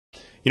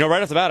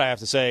Right off the bat, I have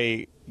to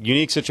say,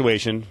 unique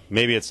situation.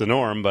 Maybe it's the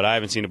norm, but I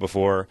haven't seen it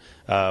before.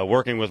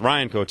 Working with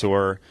Ryan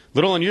Couture,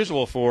 little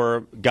unusual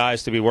for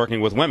guys to be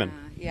working with women.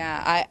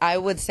 Yeah, I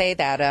would say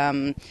that.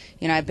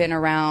 I've been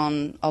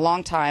around a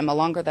long time,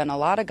 longer than a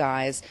lot of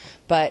guys,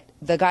 but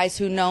the guys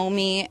who know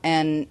me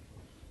and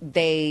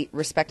they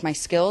respect my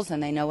skills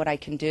and they know what I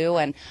can do,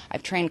 and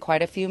I've trained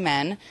quite a few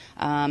men.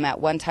 At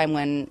one time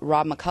when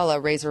Rob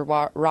McCullough, Razor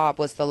Rob,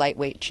 was the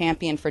lightweight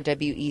champion for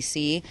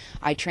WEC,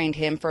 I trained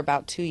him for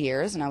about 2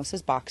 years, and I was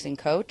his boxing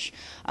coach.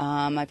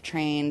 I've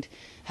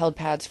held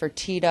pads for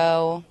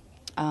Tito,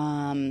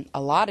 a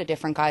lot of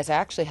different guys. I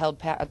actually held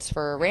pads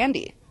for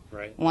Randy.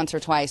 Right. Once or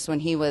twice when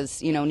he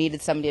was,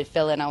 needed somebody to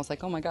fill in. I was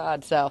like, oh my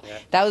God. So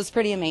that was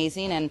pretty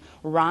amazing. And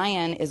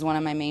Ryan is one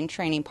of my main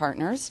training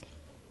partners.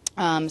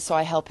 So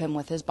I help him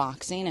with his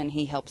boxing, and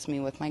he helps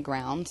me with my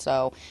ground.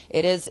 So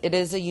it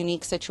is a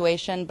unique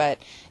situation, but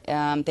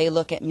they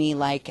look at me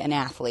like an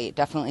athlete,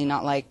 definitely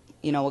not like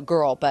a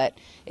girl. But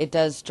it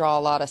does draw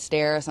a lot of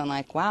stares. I'm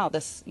like, wow,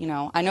 this,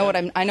 I know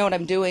what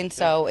I'm doing.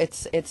 So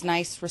it's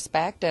nice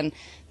respect, and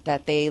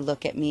that they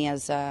look at me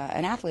as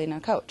an athlete and a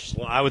coach.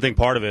 Well, I would think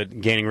part of it,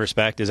 gaining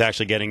respect, is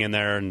actually getting in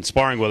there and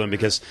sparring with them,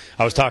 because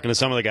I was talking to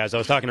some of the guys. I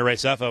was talking to Ray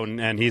Sefo,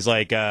 and he's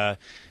like,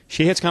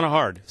 she hits kind of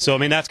hard. So, I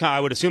mean, I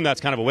would assume that's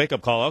kind of a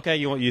wake-up call. Okay,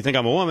 you think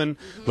I'm a woman,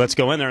 let's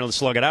go in there and let's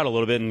slug it out a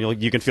little bit, and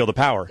you can feel the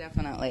power.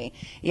 Definitely.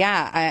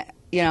 Yeah,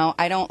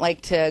 I don't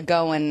like to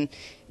go and,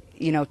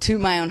 toot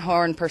my own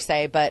horn per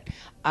se, but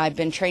I've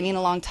been training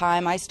a long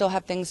time. I still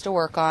have things to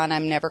work on.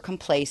 I'm never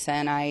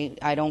complacent.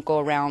 I don't go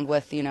around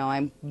with,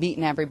 I'm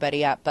beating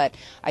everybody up, but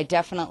I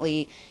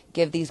definitely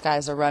give these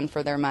guys a run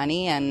for their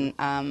money, and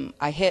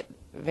I hit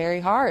very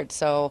hard.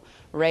 So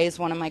Ray's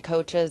one of my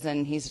coaches,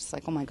 and he's just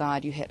like, oh my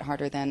God, you hit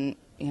harder than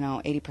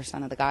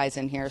 80% of the guys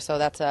in here. So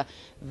that's a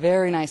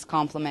very nice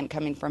compliment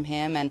coming from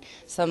him. And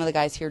some of the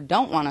guys here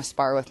don't want to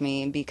spar with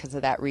me because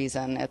of that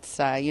reason. It's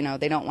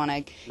they don't want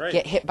to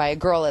get hit by a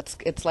girl.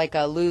 It's like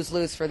a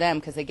lose-lose for them,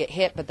 because they get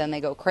hit, but then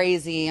they go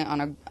crazy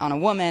on a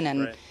woman,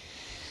 and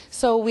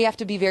so we have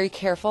to be very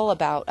careful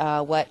about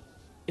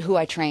who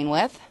I train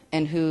with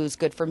and who's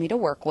good for me to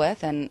work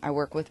with. And I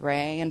work with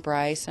Ray and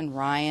Bryce and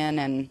Ryan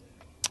and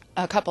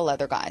a couple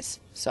other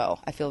guys, so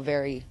I feel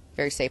very,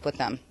 very safe with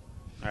them.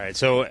 All right,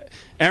 so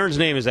ERIN's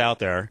name is out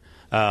there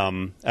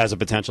as a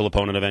potential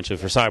opponent eventually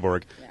for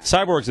Cyborg. Yeah.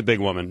 Cyborg's a big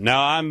woman.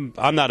 Now, I'm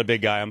not a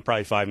big guy. I'm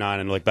probably 5'9"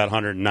 and like about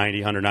 190,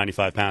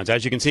 195 pounds.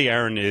 As you can see,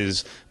 ERIN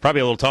is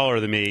probably a little taller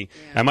than me.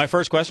 Yeah. And my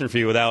first question for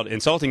you, without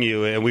insulting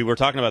you, and we were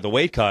talking about the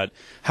weight cut,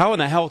 how in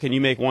the hell can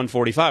you make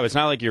 145? It's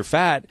not like you're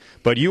fat,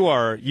 but you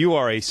are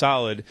a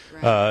solid,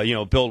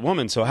 built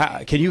woman. So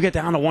how can you get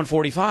down to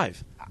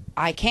 145?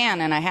 I can,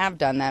 and I have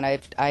done that.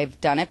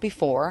 I've done it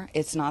before.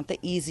 It's not the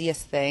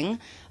easiest thing.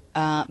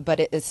 But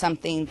it is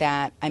something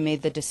that I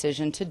made the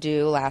decision to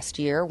do last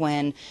year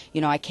when,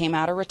 I came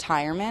out of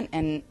retirement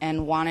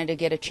and wanted to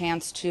get a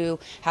chance to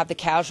have the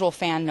casual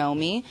fan know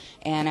me.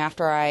 And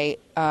after I,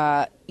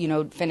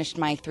 finished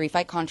my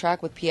 3-fight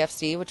contract with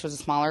PFC, which was a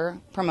smaller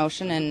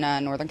promotion in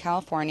Northern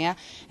California,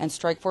 and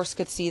Strikeforce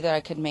could see that I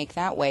could make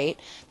that weight.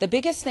 The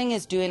biggest thing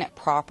is doing it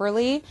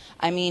properly.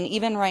 I mean,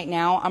 even right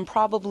now, I'm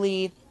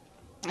probably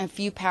a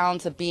few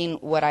pounds of being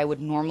what I would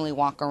normally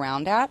walk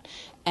around at,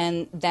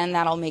 and then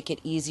that'll make it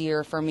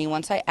easier for me.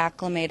 Once I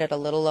acclimate at a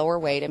little lower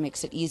weight, it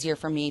makes it easier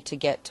for me to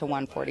get to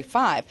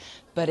 145.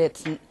 But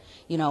it's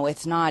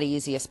not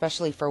easy,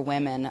 especially for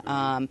women.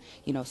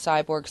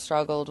 Cyborg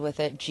struggled with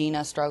it,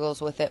 Gina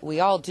struggles with it. We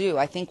all do.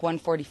 I think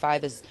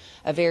 145 is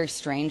a very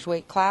strange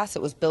weight class.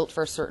 It was built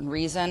for a certain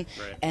reason,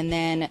 and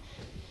then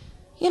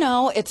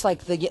it's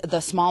like the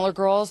smaller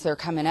girls, they're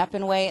coming up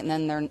in weight, and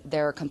then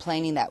they're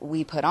complaining that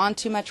we put on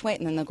too much weight,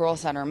 and then the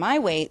girls that are my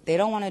weight, they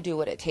don't want to do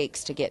what it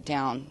takes to get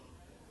down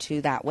to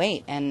that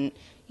weight. And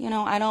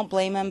I don't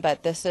blame them,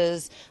 but this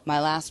is my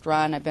last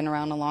run. I've been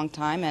around a long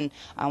time, and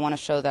I want to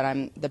show that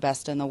I'm the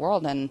best in the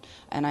world, and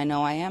I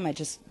know I am. I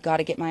just got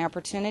to get my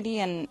opportunity,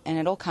 and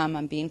it'll come.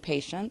 I'm being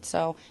patient,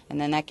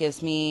 and then that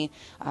gives me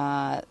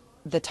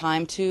the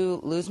time to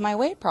lose my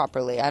weight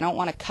properly. I don't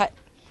want to cut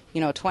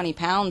 20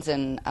 pounds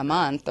in a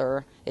month,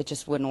 or it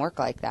just wouldn't work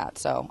like that.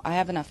 So I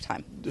have enough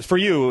time. For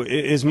you,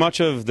 is much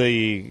of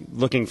the,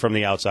 looking from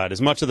the outside,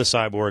 is much of the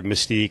Cyborg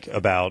mystique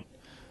about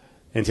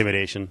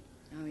intimidation?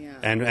 Oh, yeah.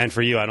 And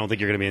for you, I don't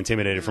think you're going to be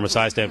intimidated from a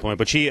size standpoint.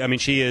 But she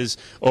is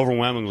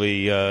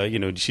overwhelmingly,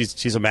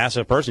 she's a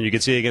massive person. You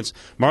could see against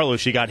Marlos,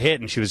 she got hit,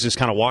 and she was just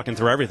kind of walking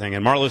through everything.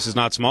 And Marlos is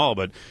not small,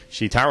 but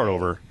she towered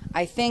over.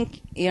 I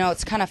think,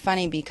 it's kind of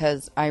funny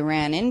because I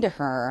ran into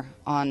her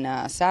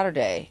on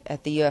Saturday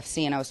at the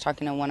UFC, and I was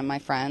talking to one of my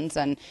friends,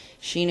 and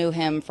she knew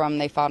him from,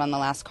 they fought on the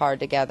last card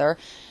together.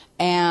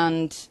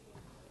 And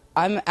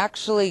I'm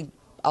actually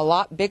a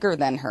lot bigger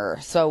than her.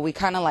 So we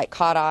kind of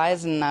caught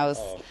eyes, and I was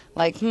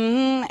like,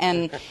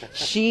 and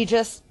she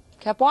just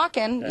kept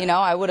walking.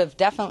 I would have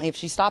definitely, if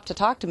she stopped to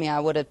talk to me, I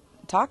would have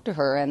talked to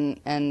her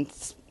and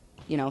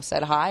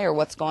said hi or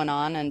what's going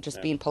on, and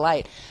just being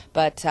polite.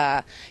 But,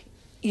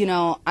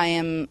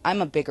 I'm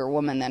a bigger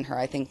woman than her,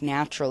 I think,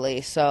 naturally.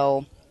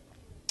 So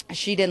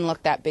she didn't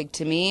look that big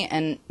to me,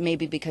 and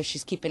maybe because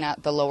she's keeping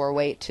at the lower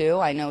weight too.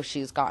 I know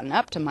she's gotten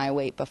up to my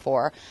weight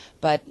before,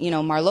 but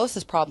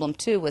Marlosa's problem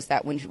too was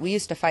that when we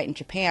used to fight in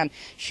Japan,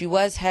 she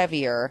was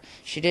heavier.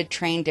 She did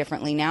train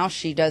differently. Now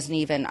she doesn't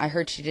even, I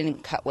heard she didn't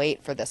even cut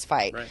weight for this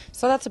fight. Right.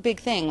 So that's a big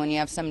thing when you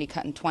have somebody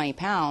cutting 20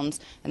 pounds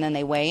and then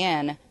they weigh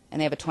in and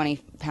they have a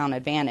 20-pound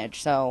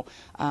advantage. So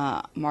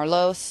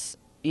Marlos,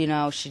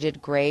 she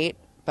did great,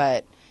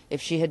 but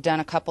if she had done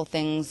a couple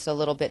things a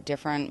little bit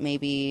different,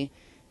 maybe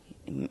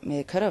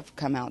it could have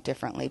come out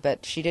differently.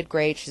 But she did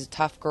great. She's a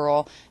tough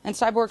girl, and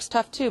Cyborg's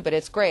tough too, but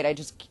it's great. I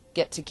just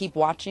get to keep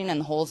watching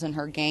and the holes in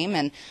her game,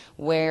 and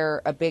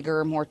where a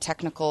bigger, more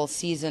technical,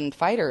 seasoned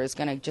fighter is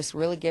going to just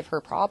really give her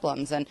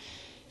problems. And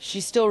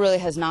she still really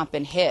has not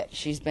been hit.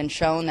 She's been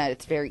shown that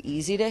it's very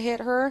easy to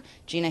hit her.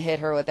 Gina hit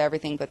her with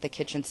everything but the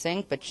kitchen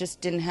sink, but just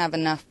didn't have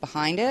enough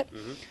behind it.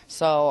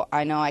 So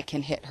I know I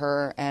can hit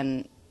her,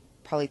 and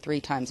probably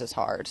 3 times as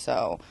hard.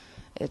 So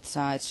it's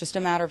just a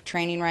matter of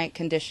training right,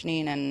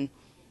 conditioning, and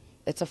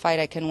it's a fight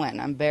I can win.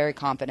 I'm very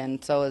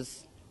confident. So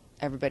is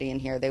everybody in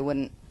here. They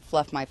wouldn't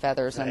fluff my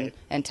feathers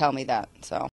and tell me that. So.